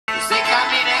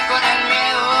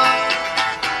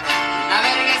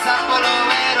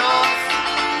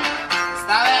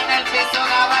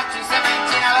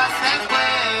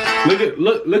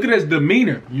Look at his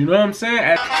demeanor. You know what I'm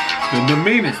saying? The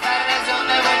demeanor.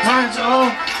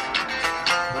 Macho.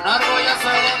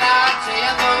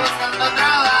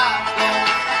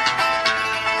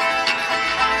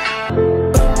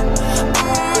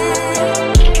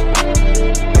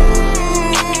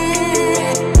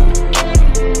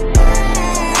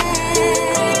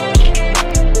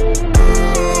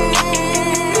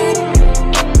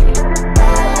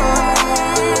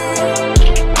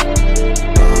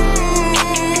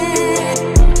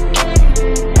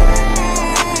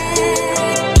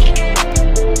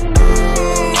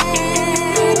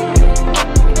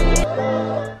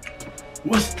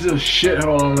 What's the shit?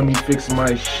 Hold on, let me fix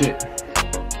my shit.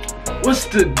 What's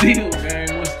the deal,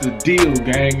 gang? What's the deal,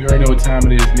 gang? You already know what time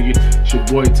it is, nigga. It's your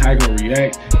boy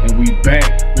TycoReacts, and we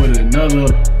back with another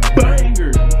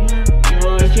banger. You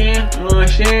know what I'm saying? You know what I'm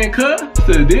saying, cuz?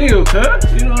 What's the deal,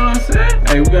 cuz? You know what I'm saying?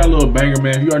 Hey, we got a little banger,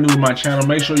 man. If you are new to my channel,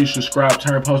 make sure you subscribe,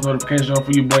 turn post notifications on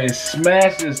for you, boy, and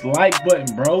smash this like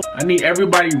button, bro. I need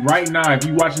everybody right now, if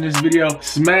you watching this video,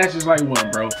 smash this like button,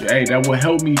 bro. Hey, that will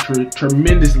help me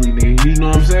tremendously, nigga. You know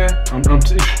what I'm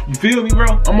saying? You feel me,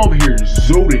 bro? I'm over here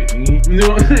zooted, nigga. You know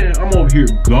what I'm saying? I'm over here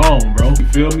gone, bro. You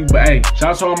feel me? But hey,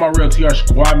 shout out to all my real TR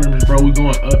squad members, bro. We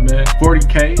going up, man.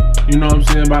 40K. You know what I'm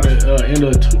saying? By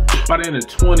the end of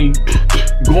 20,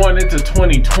 going into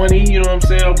 2020. You know what I'm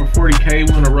saying? Over 40K.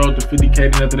 We on the road to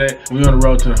 50K. Then after that, we on the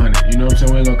road to 100. You know what I'm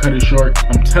saying? We ain't gonna cut it short.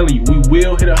 I'm telling you, we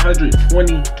will hit 100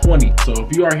 2020. So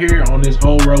if you are here on this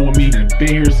whole road with me and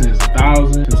been here since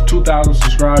 2,000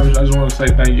 subscribers, I just want to say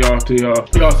thank y'all to y'all.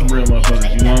 Y'all some real motherfuckers.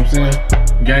 You know what I'm saying?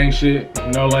 Gang shit,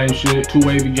 no lame shit, two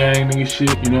wavy gang nigga shit,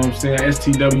 you know what I'm saying?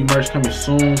 STW merch coming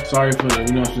soon. Sorry for the,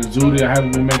 you know what I'm saying, Zooted. I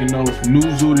haven't been making no new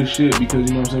Zooted shit because,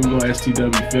 you know what I'm saying, we going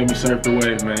STW, you feel me? Surf the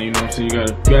wave, man, you know what I'm saying? You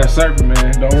gotta surf it,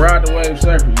 man. Don't ride the wave,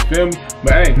 surf it, you feel me?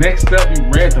 But hey, next up, you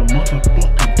read the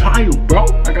motherfucking title, bro.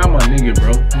 I got my nigga,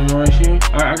 bro. You know what I'm saying?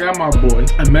 I got my boy.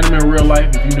 I met him in real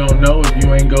life. If you don't know, if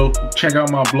you ain't go check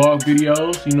out my vlog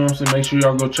videos, you know what I'm saying? Make sure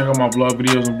y'all go check out my vlog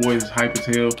videos, and boys is hype as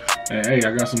hell. And hey,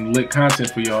 I got some lit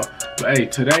content for y'all. But hey,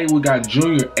 today we got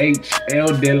Junior H, El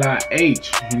De La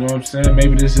H. You know what I'm saying?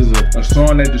 Maybe this is a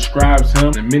song that describes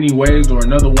him in many ways or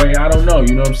another way. I don't know.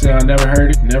 You know what I'm saying? I never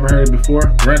heard it. Never heard it before.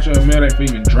 Rancho Mel, for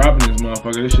even dropping this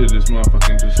motherfucker. This shit is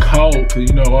motherfucking just cold. Cause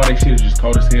you know all that shit is just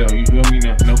cold as hell. You feel me?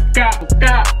 No cop,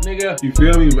 nigga. You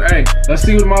feel me? But hey, let's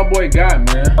see what my boy got,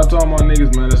 man. I told all my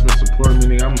niggas, man, that's been supporting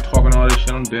me, nigga. I'm talking all this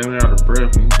shit. I'm damn near out of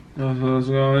breath, man. Let's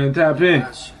go and tap in.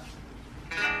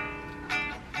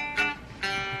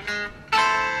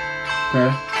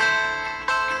 Okay.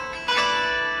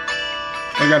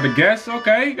 I got the guest,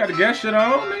 okay. You got the guest shit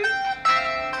on, nigga.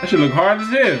 That shit look hard as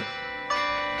hell.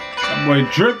 That boy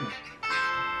dripping.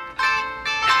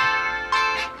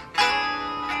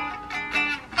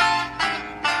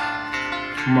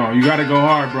 Come on, you gotta go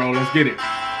hard, bro. Let's get it.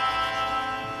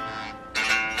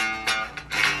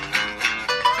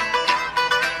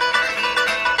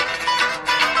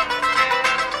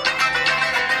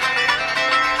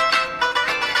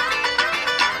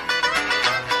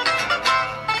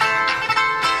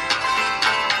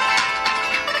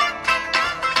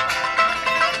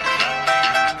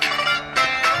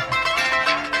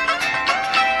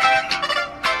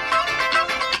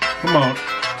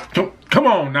 Come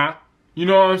on now. You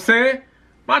know what I'm saying?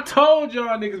 I told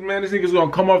y'all niggas, man, this nigga's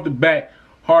gonna come off the bat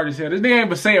hard as hell. This nigga ain't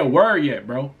even say a word yet,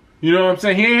 bro. You know what I'm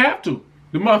saying? He ain't have to.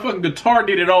 The motherfucking guitar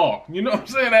did it all. You know what I'm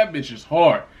saying? That bitch is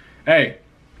hard. Hey,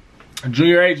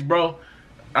 Junior H, bro,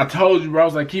 I told you, bro. I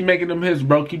was like, keep making them hits,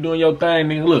 bro. Keep doing your thing,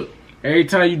 nigga. Look, every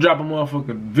time you drop a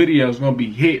motherfucking video, it's gonna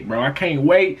be hit, bro. I can't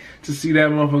wait to see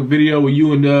that motherfucking video with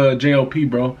you and JLP,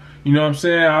 bro. You know what I'm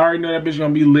saying? I already know that bitch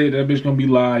gonna be lit. That bitch gonna be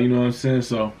live. You know what I'm saying?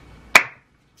 So,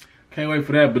 can't wait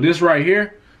for that. But this right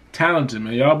here, talented,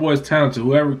 man. Y'all boys talented.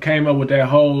 Whoever came up with that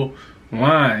whole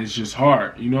line is just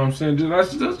hard. You know what I'm saying?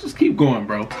 Let's just keep going,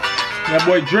 bro. That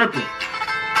boy dripping.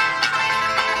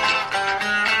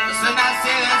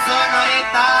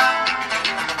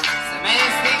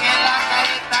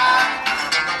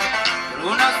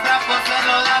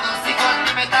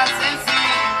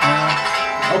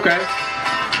 Okay.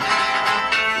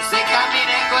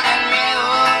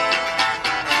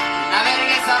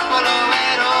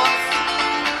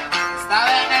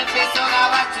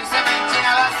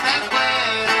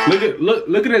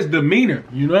 Look at his demeanor.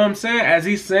 You know what I'm saying? As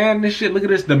he's saying this shit, look at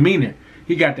his demeanor.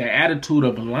 He got the attitude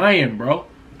of a lion, bro.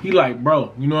 He like,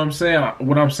 bro, you know what I'm saying?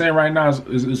 What I'm saying right now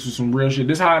is some real shit.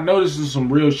 This is how I know this is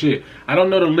some real shit. I don't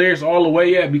know the lyrics all the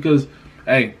way yet because,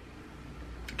 hey,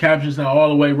 caption's not all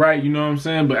the way right, you know what I'm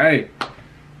saying? But hey,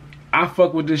 I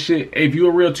fuck with this shit. If you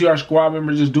a real TR squad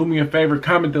member, just do me a favor,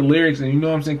 comment the lyrics, and you know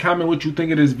what I'm saying, comment what you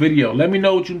think of this video. Let me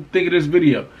know what you think of this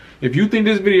video. If you think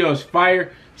this video is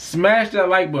fire, smash that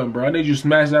like button, bro. I need you to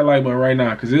smash that like button right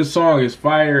now, because this song is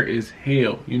fire as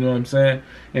hell. You know what I'm saying?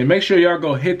 And make sure y'all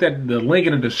go hit the link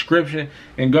in the description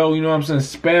and go, you know what I'm saying,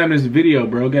 spam this video,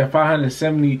 bro. Got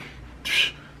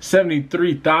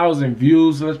 573,000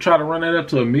 views. Let's try to run that up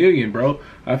to 1 million, bro.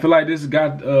 I feel like this has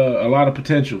got a lot of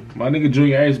potential. My nigga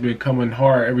Junior H been coming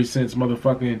hard ever since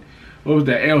motherfucking, what was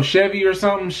that, El Chevy or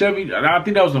something? Chevy, I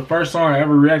think that was the first song I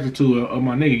ever reacted to of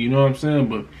my nigga, you know what I'm saying?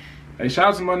 But hey, shout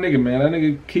out to my nigga, man. That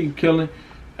nigga keep killing.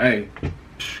 Hey,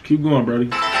 keep going,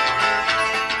 brody.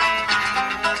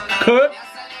 Cut.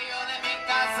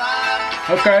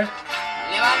 Okay.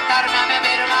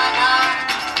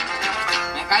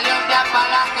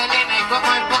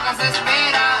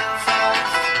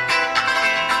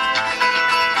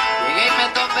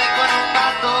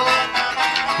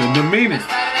 The demeanor.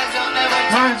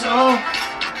 Mine's all.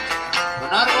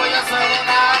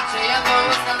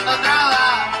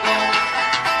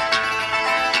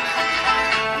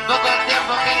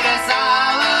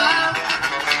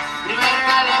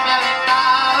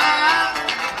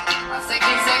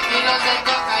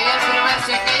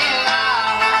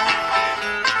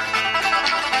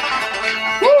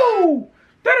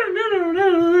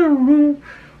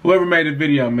 Whoever made the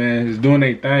video, man, is doing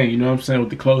their thing, you know what I'm saying,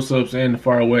 with the close-ups and the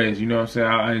far-aways, you know what I'm saying.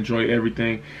 I enjoy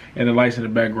everything, and the lights in the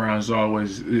background is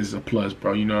always a plus,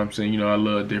 bro, you know what I'm saying. You know, I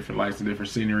love different lights and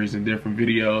different sceneries and different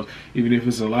videos, even if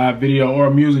it's a live video or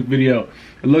a music video.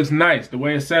 It looks nice. The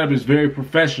way it's set up is very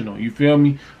professional, you feel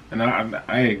me? And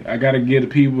I gotta give the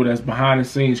people that's behind the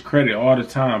scenes credit all the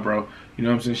time, bro. You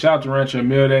know what I'm saying. Shout out to Rancho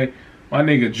Emilde. My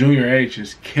nigga Junior H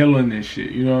is killing this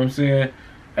shit, you know what I'm saying.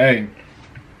 Hey,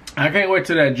 I can't wait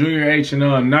till that Junior H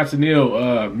and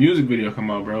Nathaniel music video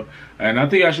come out, bro. And I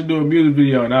think I should do a music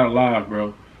video and not a live,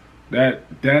 bro.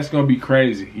 That's gonna be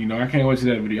crazy. You know, I can't wait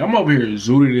till that video. I'm over here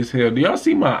zooted as hell. Do y'all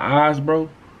see my eyes, bro?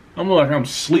 I'm like I'm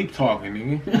sleep talking,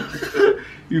 nigga.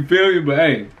 You feel me? But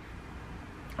hey,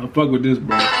 I fuck with this,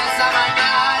 bro.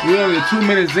 We only 2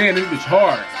 minutes in. This bitch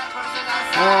hard.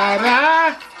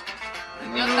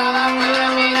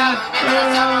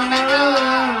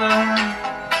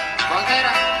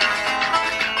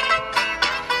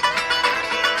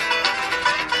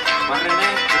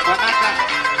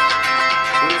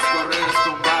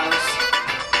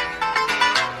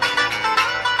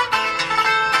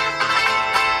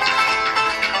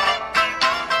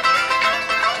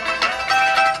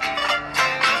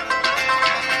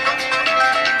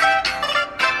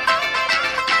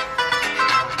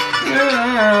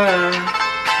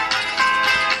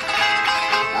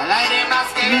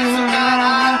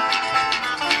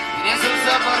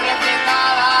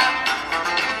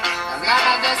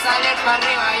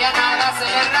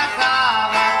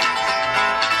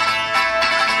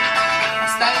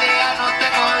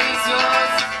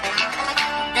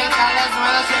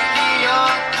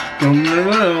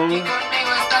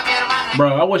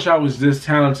 Bro, I wish I was this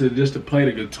talented just to play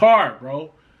the guitar,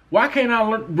 bro. Why can't I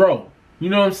learn, bro? You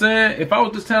know what I'm saying? If I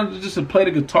was this talented just to play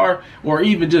the guitar, or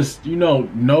even just, you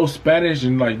know Spanish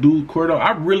and like do cordo,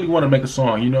 I really want to make a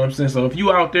song, you know what I'm saying? So if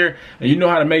you out there and you know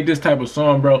how to make this type of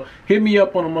song, bro, hit me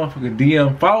up on a motherfucking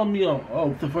DM. Follow me on, oh,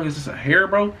 what the fuck is this, a hair,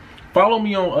 bro? Follow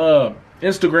me on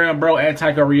Instagram, bro, at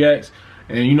TycoReacts.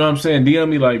 And you know what I'm saying, DM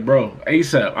me like, bro,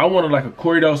 ASAP. I want to like a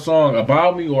corrido song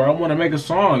about me, or I want to make a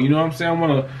song, you know what I'm saying? I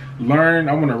want to learn,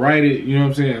 I want to write it, you know what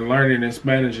I'm saying, and learn it in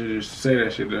Spanish and just say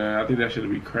that shit. I think that shit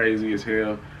would be crazy as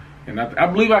hell. And I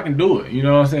believe I can do it, you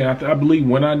know what I'm saying? I believe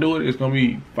when I do it, it's going to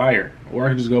be fire. Or I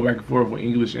can just go back and forth with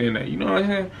English and that, you know what I'm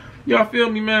saying? Y'all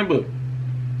feel me, man? But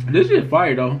this shit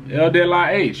fire, though. El De La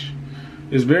H.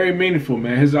 It's very meaningful,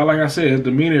 man. His, like I said, his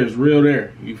demeanor is real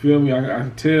there. You feel me? I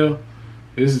can tell.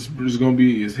 This is gonna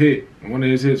be his hit, one of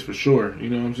his hits for sure. You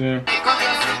know what I'm saying?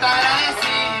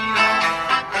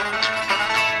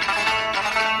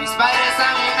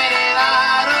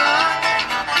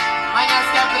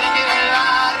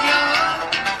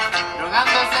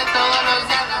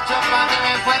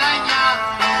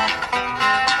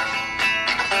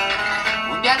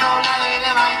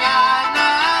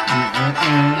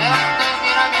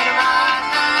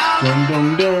 Dum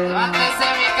dum dum.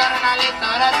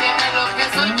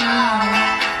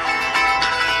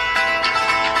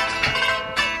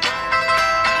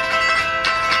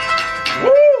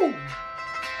 Woo!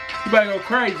 You better go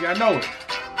crazy, I know it.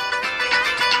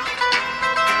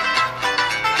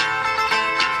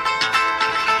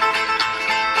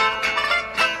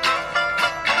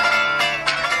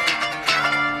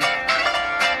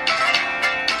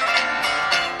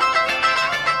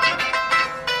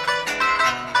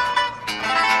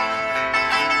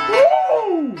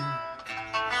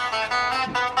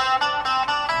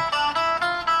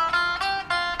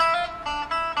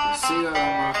 see that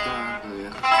on my phone.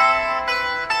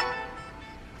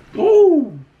 Yeah.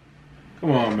 Ooh.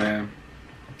 Come on, man.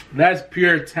 That's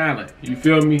pure talent. You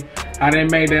feel me? How they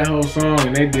made that whole song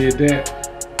and they did that.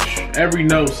 Every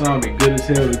note sounded good as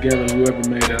hell together. Whoever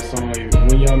made that song,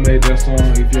 when y'all made that song,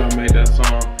 if y'all made that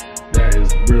song, that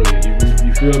is brilliant.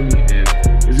 You feel me? And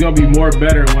it's gonna be more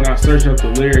better when I search up the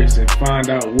lyrics and find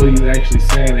out what he's actually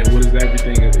saying and what is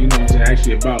everything, you know what I'm saying,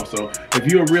 actually about. So if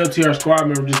you're a real TR Squad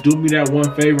member, just do me that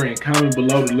one favor and comment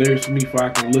below the lyrics for me so I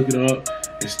can look it up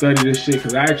and study this shit,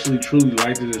 because I actually truly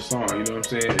liked this song. You know what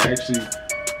I'm saying? It actually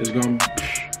is gonna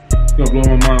blow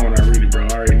my mind when I read it, bro.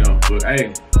 I already know. But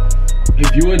hey,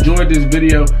 if you enjoyed this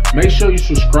video, make sure you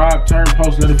subscribe, turn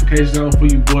post notifications on for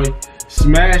you, boy.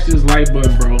 Smash this like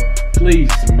button, bro.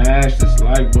 Please smash this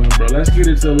like button, bro. Let's get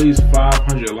it to at least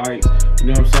 500 likes. You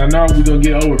know what I'm saying? I know we're gonna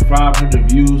get over 500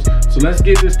 views, so let's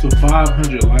get this to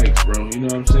 500 likes, bro. You know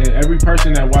what I'm saying? Every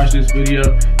person that watched this video,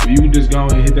 if you can just go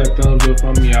and hit that thumbs up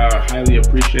for me, I highly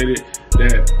appreciate it.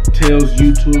 That tells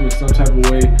YouTube in some type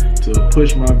of way to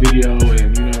push my video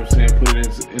and, you know what I'm saying, put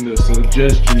it in the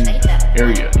suggestion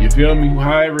area. You feel me?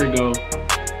 However it go.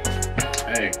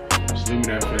 Hey, just do me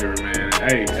that favor, man.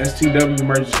 Hey, STW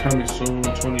merch is coming soon,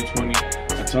 2020.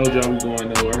 I told y'all we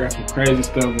going over. I got some crazy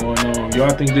stuff going on. Y'all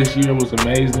think this year was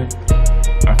amazing?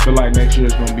 I feel like next year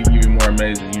is going to be even more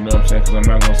amazing, you know what I'm saying? Because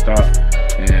I'm not going to stop.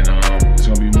 And it's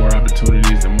going to be more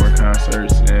opportunities and more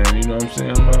concerts. And you know what I'm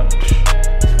saying?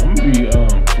 I'm going to be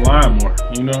flying more.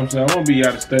 You know what I'm saying? I'm going to be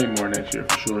out of state more next year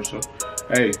for sure. So,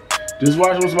 hey, just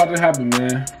watch what's about to happen,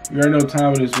 man. You already know what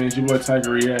time it is, man. It's your boy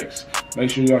TycoReacts. Make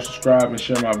sure y'all subscribe and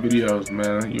share my videos,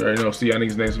 man. You already know. See y'all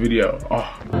niggas next video.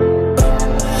 Oh.